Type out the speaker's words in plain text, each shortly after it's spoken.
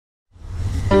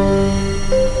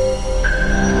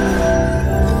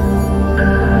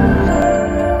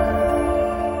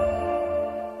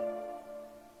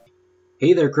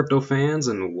Hey there, crypto fans,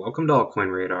 and welcome to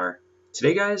Altcoin Radar.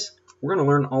 Today, guys, we're going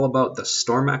to learn all about the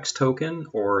StormX token,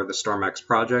 or the StormX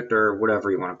project, or whatever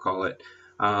you want to call it.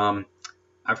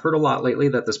 I've heard a lot lately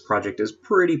that this project is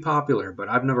pretty popular, but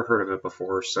I've never heard of it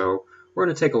before, so we're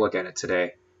going to take a look at it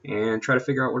today and try to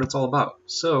figure out what it's all about.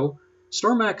 So,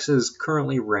 StormX is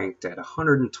currently ranked at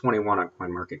 121 on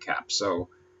CoinMarketCap, so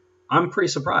I'm pretty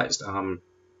surprised.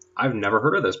 I've never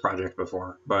heard of this project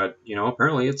before, but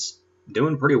apparently it's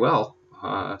doing pretty well.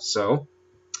 So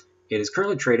it is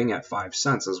currently trading at 5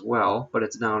 cents as well, but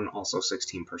it's down also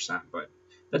 16%. But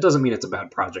that doesn't mean it's a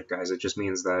bad project, guys. It just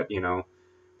means that,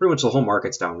 pretty much the whole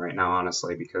market's down right now,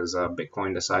 honestly, because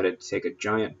Bitcoin decided to take a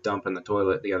giant dump in the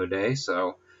toilet the other day.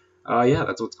 So, yeah,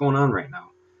 that's what's going on right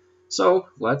now. So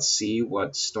let's see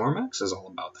what StormX is all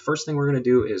about. The first thing we're going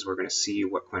to do is we're going to see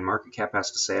what CoinMarketCap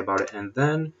has to say about it, and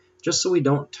then just so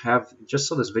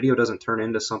this video doesn't turn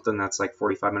into something that's like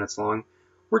 45 minutes long,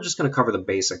 we're just going to cover the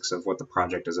basics of what the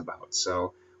project is about.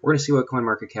 So we're going to see what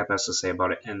CoinMarketCap has to say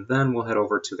about it, and then we'll head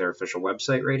over to their official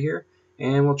website right here,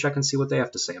 and we'll check and see what they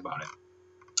have to say about it.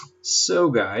 So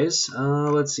guys,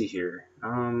 let's see here.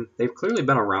 They've clearly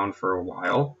been around for a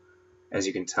while. As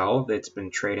you can tell, it's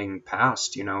been trading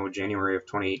past, January of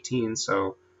 2018,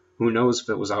 so who knows if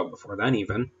it was out before then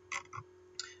even.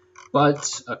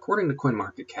 But according to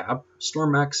CoinMarketCap,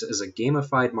 StormX is a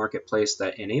gamified marketplace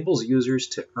that enables users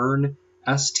to earn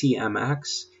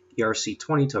STMX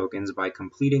ERC20 tokens by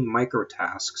completing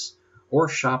microtasks or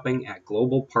shopping at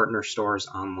global partner stores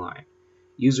online.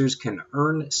 Users can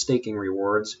earn staking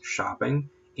rewards,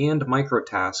 shopping, and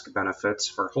microtask benefits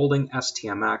for holding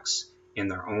STMX in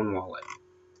their own wallet.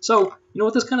 So, you know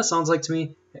what this kind of sounds like to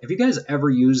me? Have you guys ever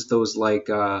used those, like,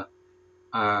 what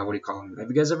do you call them? Have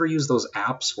you guys ever used those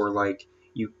apps where, like,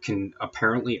 you can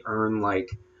apparently earn, like,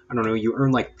 I don't know, you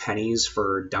earn, like, pennies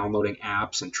for downloading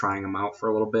apps and trying them out for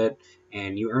a little bit,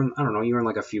 and you earn, I don't know, you earn,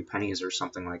 like, a few pennies or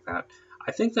something like that.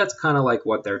 I think that's kind of like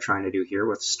what they're trying to do here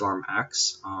with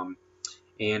StormX.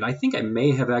 And I think I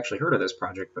may have actually heard of this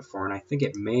project before, and I think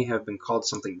it may have been called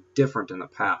something different in the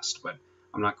past, but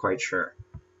I'm not quite sure.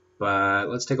 But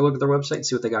let's take a look at their website and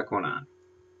see what they got going on.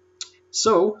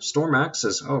 So, StormX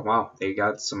is, oh wow, they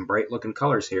got some bright looking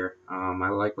colors here. I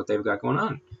like what they've got going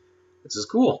on. This is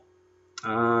cool.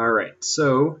 Alright,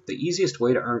 so the easiest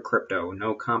way to earn crypto.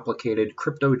 No complicated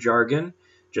crypto jargon.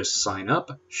 Just sign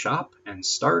up, shop, and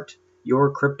start your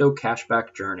crypto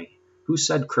cashback journey. Who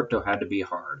said crypto had to be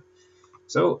hard?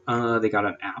 So, they got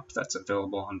an app that's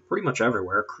available on pretty much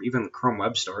everywhere, even the Chrome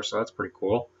Web Store, so that's pretty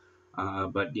cool.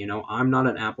 But, I'm not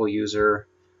an Apple user,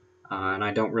 and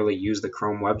I don't really use the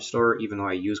Chrome Web Store, even though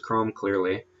I use Chrome,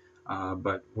 clearly.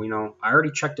 But, I already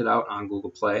checked it out on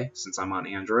Google Play, since I'm on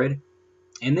Android,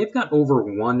 and they've got over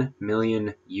 1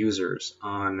 million users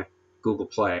on Google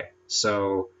Play.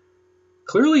 So,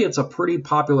 clearly it's a pretty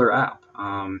popular app.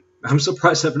 I'm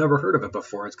surprised I've never heard of it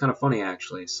before. It's kind of funny,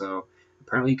 actually. So,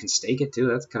 apparently you can stake it, too.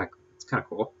 That's kind of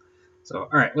cool. So, all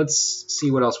right, let's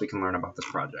see what else we can learn about this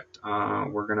project.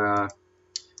 We're going to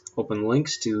open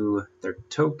links to their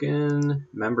token,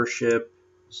 membership,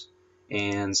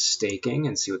 and staking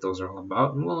and see what those are all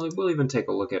about. And we'll even take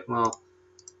a look at, well,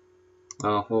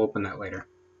 we'll open that later.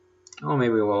 Oh,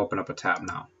 maybe we'll open up a tab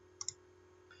now.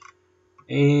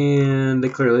 And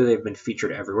they've been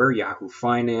featured everywhere. Yahoo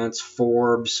Finance,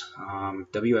 Forbes,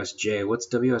 WSJ. What's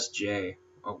WSJ?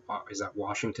 Oh, is that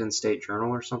Washington State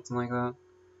Journal or something like that?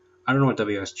 I don't know what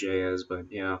WSJ is, but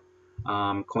yeah.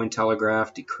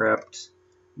 Cointelegraph, Decrypt,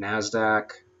 NASDAQ.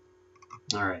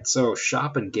 Alright, so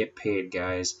shop and get paid,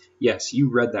 guys. Yes, you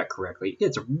read that correctly.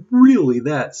 It's really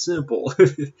that simple.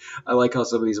 I like how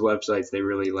some of these websites, they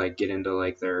really like get into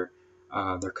like their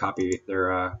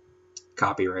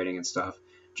copywriting and stuff.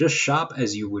 Just shop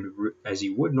as you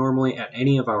would normally at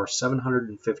any of our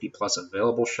 750 plus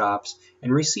available shops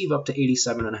and receive up to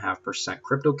 87.5%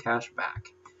 crypto cash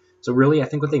back. So really, I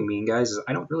think what they mean, guys, is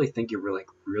I don't really think you're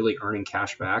really earning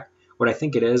cash back. What I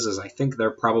think it is I think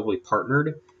they're probably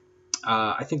partnered.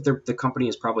 I think the company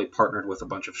is probably partnered with a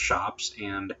bunch of shops,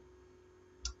 and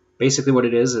basically what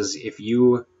it is if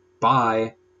you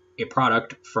buy a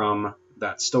product from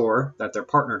that store that they're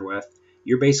partnered with,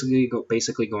 you're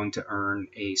basically going to earn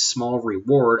a small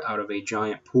reward out of a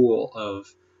giant pool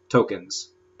of tokens,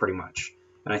 pretty much.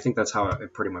 And I think that's how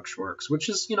it pretty much works, which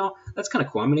is, that's kind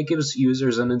of cool. I mean, it gives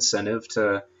users an incentive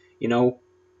to,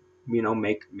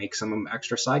 make some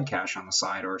extra side cash on the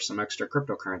side or some extra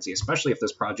cryptocurrency, especially if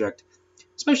this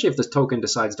token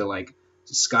decides to like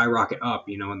skyrocket up,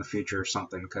 in the future or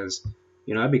something, because,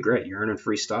 that'd be great. You're earning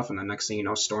free stuff, and the next thing you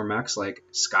know, StormX like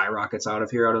skyrockets out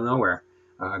of nowhere,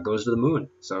 goes to the moon.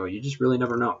 So you just really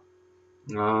never know.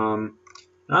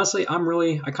 And honestly,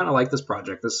 I kind of like this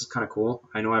project. This is kind of cool.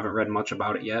 I know I haven't read much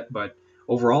about it yet, but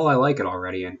overall I like it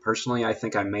already. And personally, I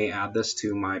think I may add this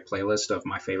to my playlist of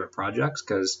my favorite projects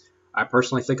because I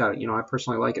personally think I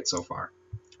personally like it so far.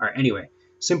 All right, anyway,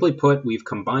 simply put, we've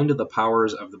combined the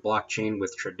powers of the blockchain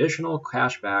with traditional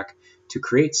cashback to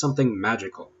create something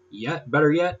magical. Yet,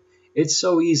 better yet, it's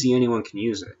so easy anyone can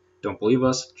use it. Don't believe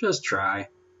us? Just try.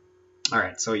 All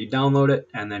right, so you download it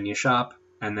and then you shop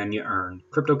and then you earn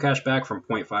crypto cashback from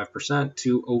 0.5%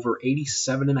 to over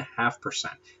 87.5%.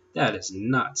 That is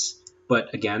nuts.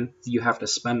 But again, you have to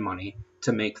spend money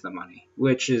to make the money,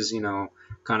 which is,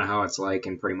 kind of how it's like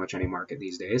in pretty much any market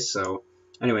these days. So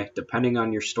anyway, depending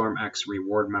on your StormX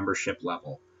reward membership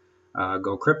level.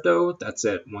 Go crypto, that's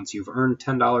it. Once you've earned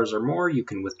 $10 or more, you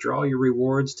can withdraw your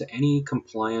rewards to any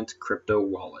compliant crypto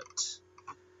wallet.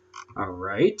 All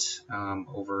right,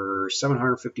 over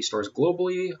 750 stores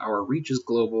globally. Our reach is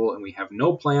global, and we have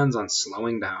no plans on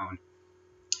slowing down.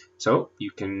 So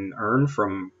you can earn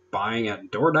from buying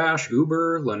at DoorDash,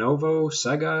 Uber, Lenovo,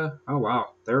 Sega. Oh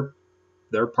wow,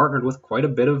 they're partnered with quite a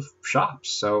bit of shops.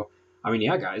 So I mean,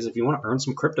 yeah, guys, if you want to earn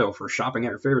some crypto for shopping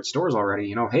at your favorite stores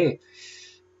already, hey,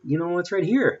 it's right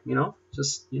here.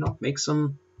 Just make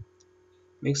some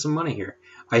money here.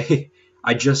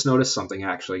 I just noticed something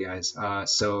actually, guys.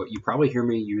 So you probably hear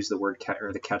me use the word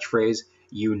or the catchphrase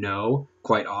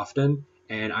quite often,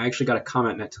 and I actually got a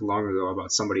comment not too long ago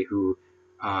about somebody who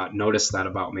noticed that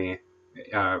about me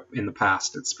in the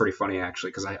past. It's pretty funny actually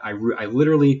because I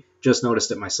literally just noticed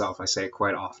it myself. I say it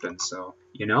quite often, so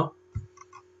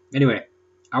Anyway,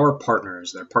 our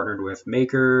partners. They're partnered with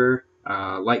Maker,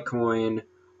 Litecoin,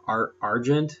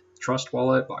 Argent, Trust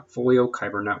Wallet, Blockfolio,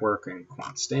 Kyber Network, and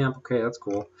QuantStamp. Okay, that's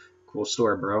cool. Cool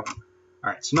store, bro. All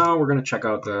right, so now we're going to check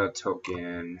out the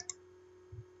token.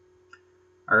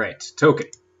 All right, token.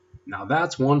 Now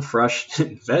that's one fresh,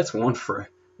 that is one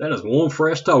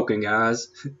fresh token, guys.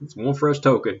 It's one fresh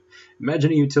token.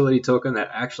 Imagine a utility token that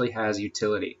actually has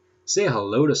utility. Say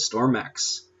hello to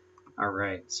StormX. All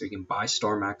right, so you can buy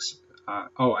StormX.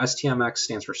 STMX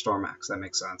stands for StormX. That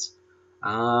makes sense.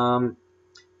 So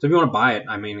if you want to buy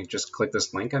it, just click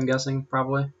this link, I'm guessing,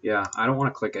 probably. Yeah, I don't want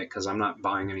to click it because I'm not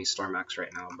buying any StormX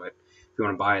right now, but if you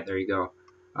want to buy it, there you go.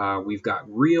 We've got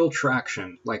real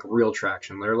traction, like real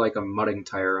traction. They're like a mudding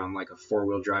tire on like a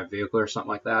four-wheel drive vehicle or something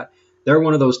like that. They're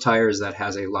one of those tires that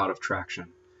has a lot of traction.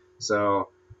 So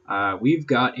we've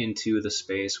got into the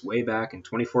space way back in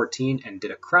 2014 and did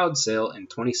a crowd sale in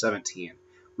 2017.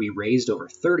 We raised over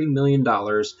 $30 million,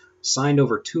 signed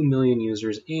over 2 million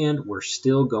users, and we're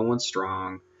still going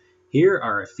strong. Here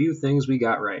are a few things we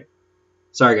got right.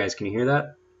 Sorry guys, can you hear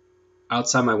that?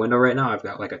 Outside my window right now, I've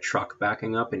got like a truck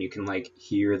backing up and you can like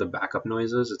hear the backup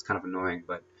noises. It's kind of annoying,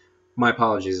 but my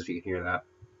apologies if you can hear that.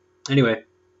 Anyway,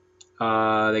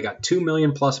 they got 2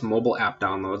 million plus mobile app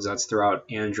downloads. That's throughout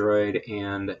Android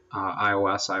and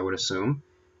iOS, I would assume.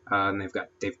 And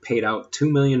they've paid out 2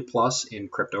 million plus in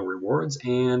crypto rewards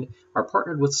and are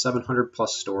partnered with 700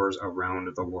 plus stores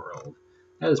around the world.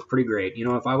 That is pretty great.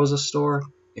 If I was a store,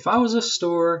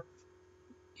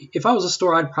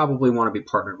 I'd probably want to be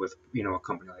partnered with, a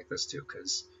company like this too,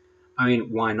 because,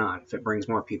 why not? If it brings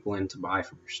more people in to buy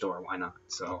from your store, why not?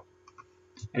 So,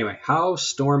 anyway, how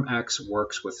StormX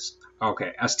works with,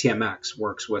 STMX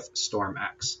works with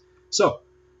StormX. So,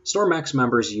 StormX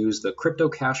members use the Crypto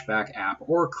Cashback app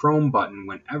or Chrome button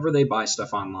whenever they buy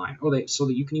stuff online. So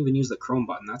that you can even use the Chrome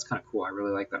button. That's kind of cool. I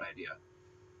really like that idea.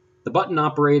 The button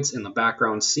operates in the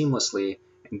background seamlessly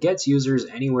and gets users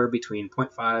anywhere between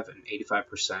 0.5 and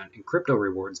 85% in crypto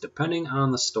rewards depending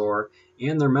on the store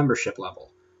and their membership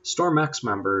level. StormX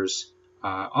members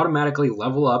automatically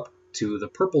level up to the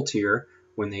purple tier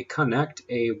when they connect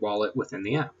a wallet within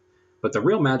the app. But the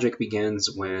real magic begins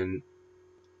when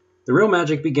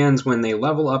they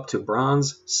level up to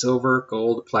bronze, silver,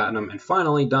 gold, platinum, and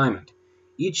finally diamond.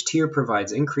 Each tier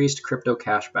provides increased crypto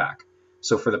cash back.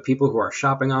 So for the people who are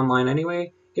shopping online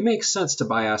anyway, it makes sense to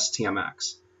buy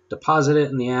STMX, deposit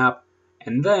it in the app,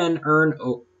 and then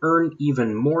earn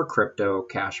even more crypto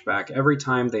cash back every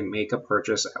time they make a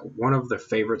purchase at one of their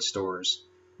favorite stores.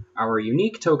 Our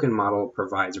unique token model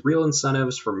provides real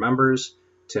incentives for members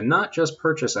to not just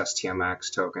purchase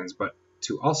STMX tokens, but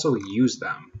to also use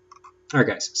them. All right,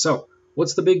 guys, so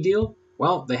what's the big deal?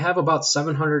 Well, they have about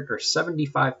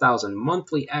 775,000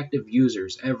 monthly active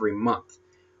users every month.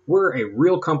 We're a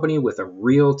real company with a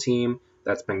real team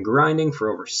that's been grinding for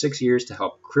over 6 years to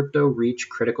help crypto reach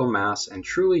critical mass and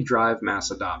truly drive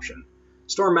mass adoption.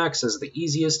 StormX is the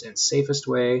easiest and safest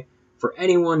way for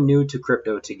anyone new to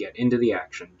crypto to get into the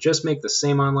action. Just make the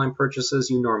same online purchases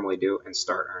you normally do and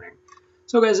start earning.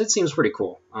 So guys, it seems pretty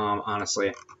cool,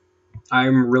 honestly.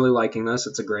 I'm really liking this.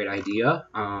 It's a great idea,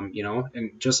 you know,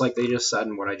 and just like they just said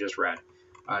and what I just read,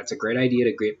 it's a great idea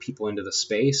to get people into the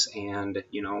space and,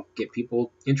 you know, get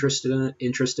people interested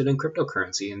in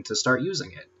cryptocurrency and to start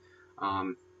using it,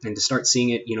 and to start seeing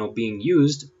it, you know, being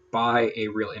used by a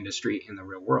real industry in the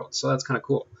real world. So that's kind of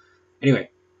cool. Anyway,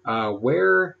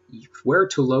 where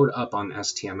to load up on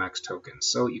STMX tokens?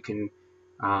 So you can,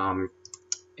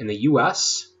 in the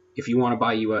U.S. If you want to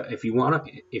buy if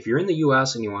you're in the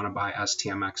U.S. and you want to buy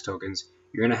STMX tokens,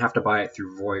 you're going to have to buy it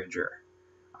through Voyager,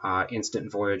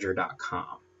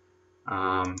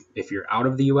 instantvoyager.com. If you're out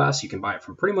of the U.S., you can buy it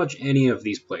from pretty much any of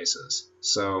these places.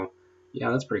 So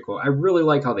yeah, that's pretty cool. I really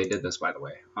like how they did this, by the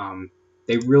way.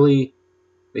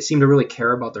 They seem to really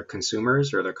care about their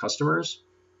consumers or their customers,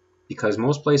 because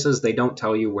most places they don't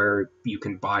tell you where you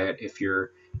can buy it if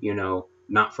you're, you know,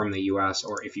 not from the US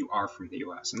or if you are from the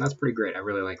US, and that's pretty great. I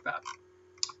really like that.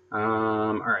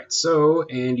 All right, so,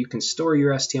 and you can store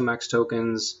your STMX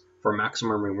tokens for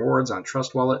maximum rewards on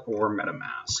Trust Wallet or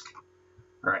MetaMask.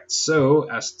 All right, so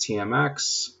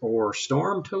STMX or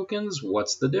Storm tokens,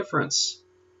 what's the difference?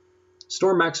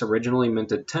 StormX originally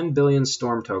minted 10 billion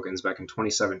Storm tokens back in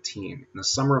 2017. In the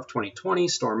summer of 2020,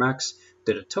 StormX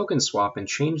did a token swap and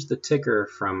changed the ticker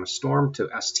from Storm to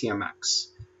STMX.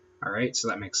 All right, so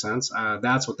that makes sense.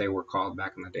 That's what they were called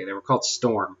back in the day. They were called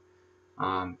Storm.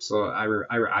 So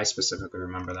I specifically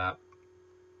remember that.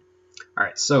 All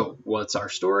right, so what's our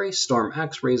story?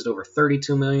 StormX raised over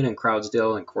 32 million in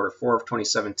Crowdsdale in quarter 4 of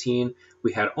 2017.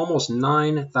 We had almost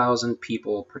 9,000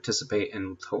 people participate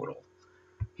in total.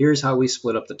 Here's how we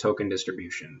split up the token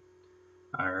distribution.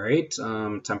 All right,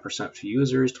 10% to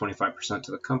users, 25%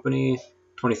 to the company,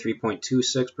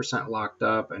 23.26% locked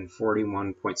up, and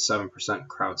 41.7%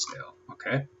 Crowdsdale.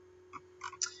 Okay.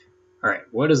 All right,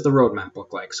 what does the roadmap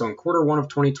look like? So in quarter 1 of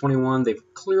 2021,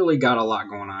 they've clearly got a lot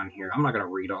going on here. I'm not going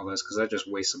to read all this because that just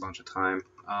wastes a bunch of time.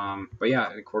 But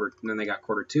yeah, then they got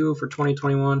quarter 2 for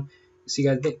 2021. You see,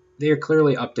 guys, they are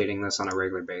clearly updating this on a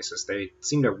regular basis. They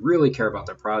seem to really care about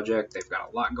their project. They've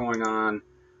got a lot going on.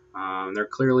 They're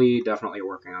clearly definitely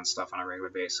working on stuff on a regular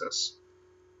basis.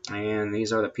 And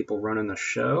these are the people running the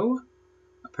show,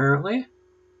 apparently.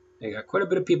 They got quite a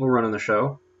bit of people running the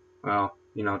show. Well,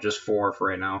 you know, just 4 for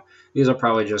right now. These are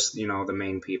probably just, you know, the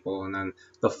main people, and then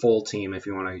the full team. If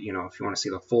you want to, you know, if you want to see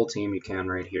the full team, you can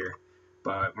right here.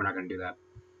 But we're not going to do that.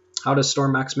 How does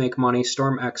StormX make money?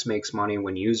 StormX makes money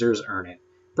when users earn it.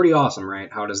 Pretty awesome,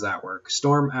 right? How does that work?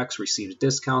 StormX receives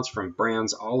discounts from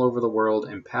brands all over the world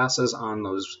and passes on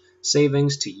those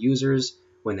savings to users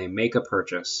when they make a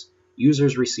purchase.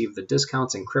 Users receive the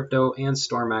discounts in crypto, and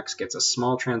StormX gets a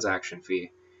small transaction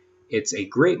fee. It's a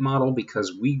great model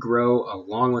because we grow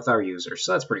along with our users,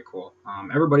 so that's pretty cool.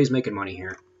 Everybody's making money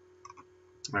here.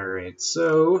 All right,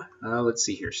 so let's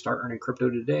see here. Start earning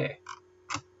crypto today.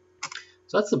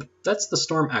 So that's the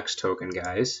StormX token,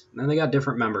 guys. And then they got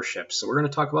different memberships, so we're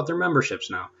going to talk about their memberships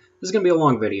now. This is going to be a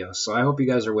long video, so I hope you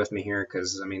guys are with me here,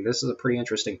 because I mean, this is a pretty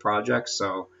interesting project.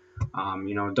 So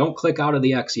you know, don't click out of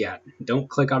the X yet. Don't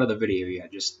click out of the video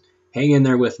yet. Just hang in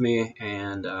there with me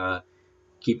and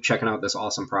keep checking out this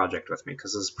awesome project with me,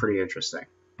 because this is pretty interesting.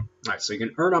 All right, so you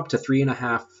can earn up to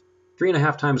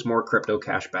 3.5 times more crypto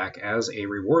cashback as a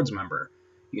rewards member.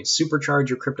 You can supercharge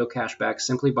your crypto cashback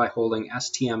simply by holding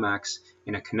STMX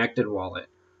in a connected wallet.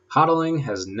 HODLing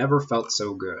has never felt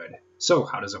so good. So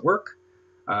how does it work?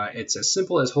 It's as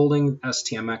simple as holding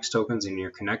STMX tokens in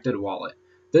your connected wallet.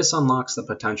 This unlocks the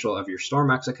potential of your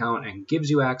StormX account and gives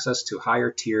you access to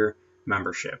higher tier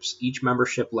memberships. Each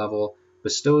membership level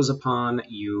bestows upon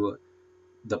you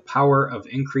the power of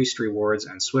increased rewards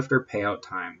and swifter payout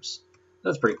times.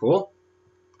 That's pretty cool.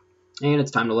 And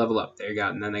it's time to level up. There you go.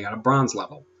 And then they got a bronze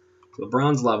level. So the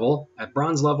bronze level, at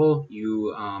bronze level,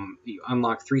 you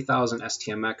unlock 3,000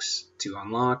 STMX to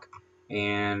unlock,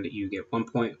 and you get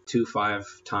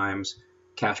 1.25 times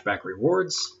cashback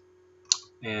rewards.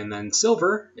 And then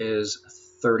silver is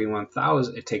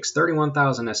 31,000. It takes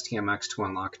 31,000 STMX to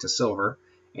unlock to silver,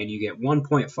 and you get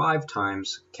 1.5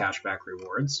 times cashback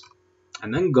rewards.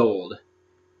 And then gold,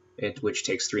 which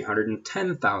takes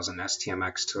 310,000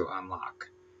 STMX to unlock,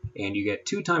 and you get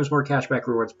 2 times more cashback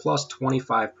rewards plus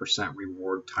 25%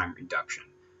 reward time reduction.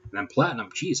 And then platinum,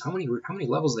 geez, how many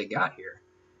levels they got here?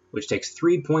 Which takes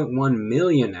 3.1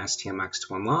 million STMX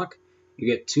to unlock. You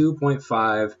get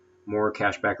 2.5 more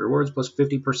cashback rewards plus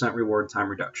 50% reward time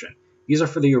reduction. These are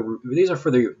for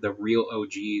the real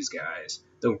OGs, guys.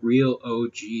 The real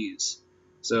OGs.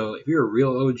 So if you're a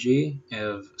real OG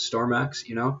of StormX,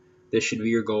 you know, this should be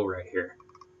your goal right here.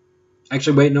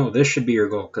 Actually, wait, no, this should be your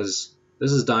goal, because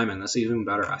this is diamond. This is even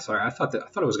better. Sorry, I thought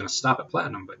it was going to stop at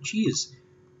platinum, but geez,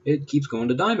 it keeps going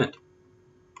to diamond.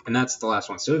 And that's the last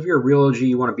one. So if you're a real OG,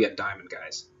 you want to be at Diamond,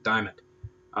 guys. Diamond.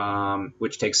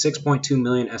 Which takes 6.2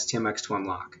 million STMX to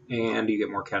unlock. And you get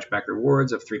more cashback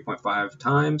rewards of 3.5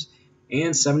 times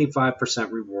and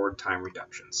 75% reward time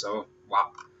reduction. So,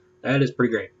 wow, that is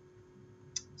pretty great.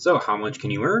 So how much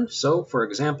can you earn? So, for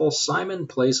example, Simon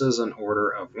places an order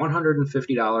of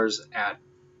 $150 at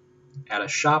a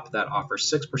shop that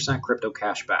offers 6% crypto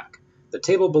cash back. The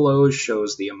table below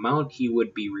shows the amount he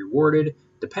would be rewarded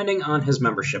depending on his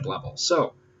membership level.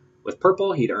 So, with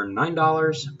purple, he'd earn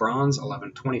 $9, bronze,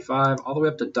 $11.25, all the way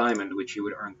up to diamond, which he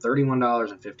would earn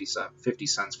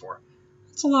 $31.50 for.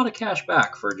 That's a lot of cash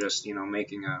back for just,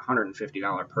 making a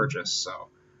 $150 purchase. So,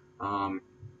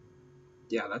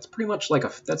 yeah, that's pretty much like a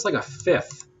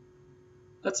fifth.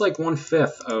 That's like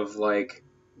 1/5 of like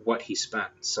what he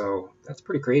spent. So that's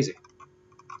pretty crazy.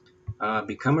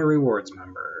 Become a rewards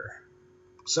member.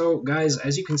 So guys,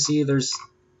 as you can see, this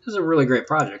is a really great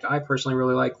project. I personally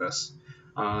really like this.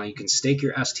 You can stake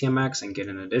your STMX and get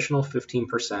an additional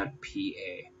 15%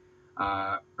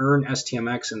 PA. Earn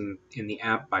STMX in the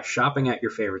app by shopping at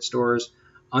your favorite stores.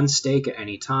 Unstake at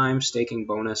any time. Staking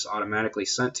bonus automatically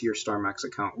sent to your StormX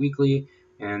account weekly.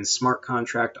 And smart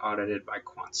contract audited by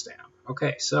QuantStamp.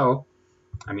 Okay, so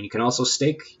you can also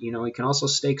stake. You can also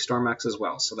stake StormX as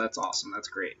well. So that's awesome. That's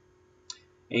great.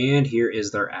 And here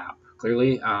is their app.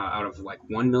 Clearly, out of like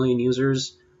 1 million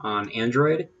users on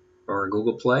Android or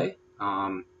Google Play,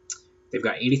 they've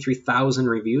got 83,000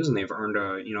 reviews and they've earned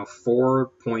a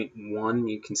 4.1.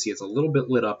 You can see it's a little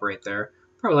bit lit up right there.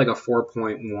 Probably like a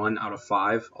 4.1 out of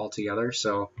 5 altogether.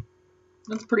 So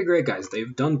that's pretty great, guys.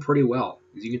 They've done pretty well.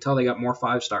 As you can tell, they got more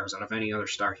 5 stars out of any other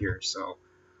star here. So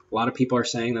a lot of people are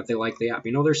saying that they like the app.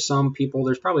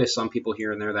 There's probably some people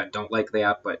here and there that don't like the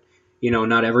app, but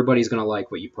not everybody's going to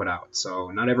like what you put out.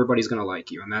 So not everybody's going to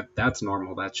like you, and that's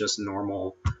normal. That's just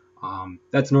normal.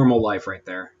 That's normal life right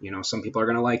there. Some people are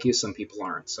going to like you, some people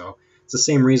aren't. So it's the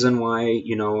same reason why,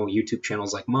 YouTube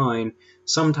channels like mine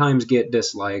sometimes get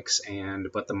dislikes,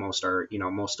 but the most are,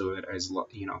 most of it is,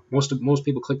 most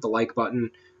people click the like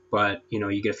button, but,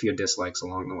 you get a few dislikes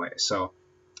along the way. So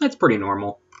that's pretty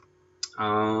normal.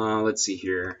 Let's see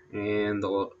here. And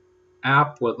the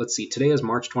app, let's see, today is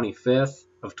March 25th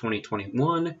of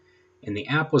 2021, and the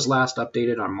app was last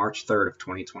updated on March 3rd of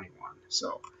 2021.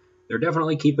 So they're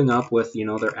definitely keeping up with,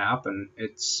 their app, and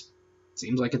it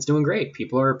seems like it's doing great.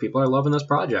 People are loving this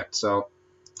project. So, all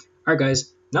right,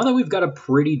 guys, now that we've got a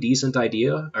pretty decent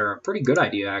idea, or a pretty good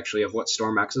idea actually, of what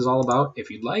StormX is all about, if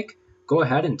you'd like, go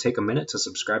ahead and take a minute to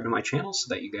subscribe to my channel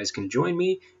so that you guys can join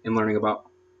me in learning about,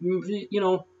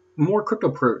 more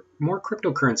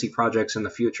cryptocurrency projects in the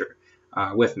future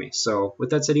with me. So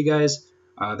with that said, you guys,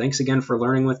 thanks again for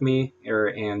learning with me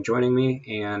and joining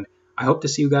me, and I hope to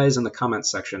see you guys in the comments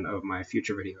section of my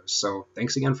future videos. So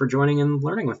thanks again for joining and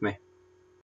learning with me.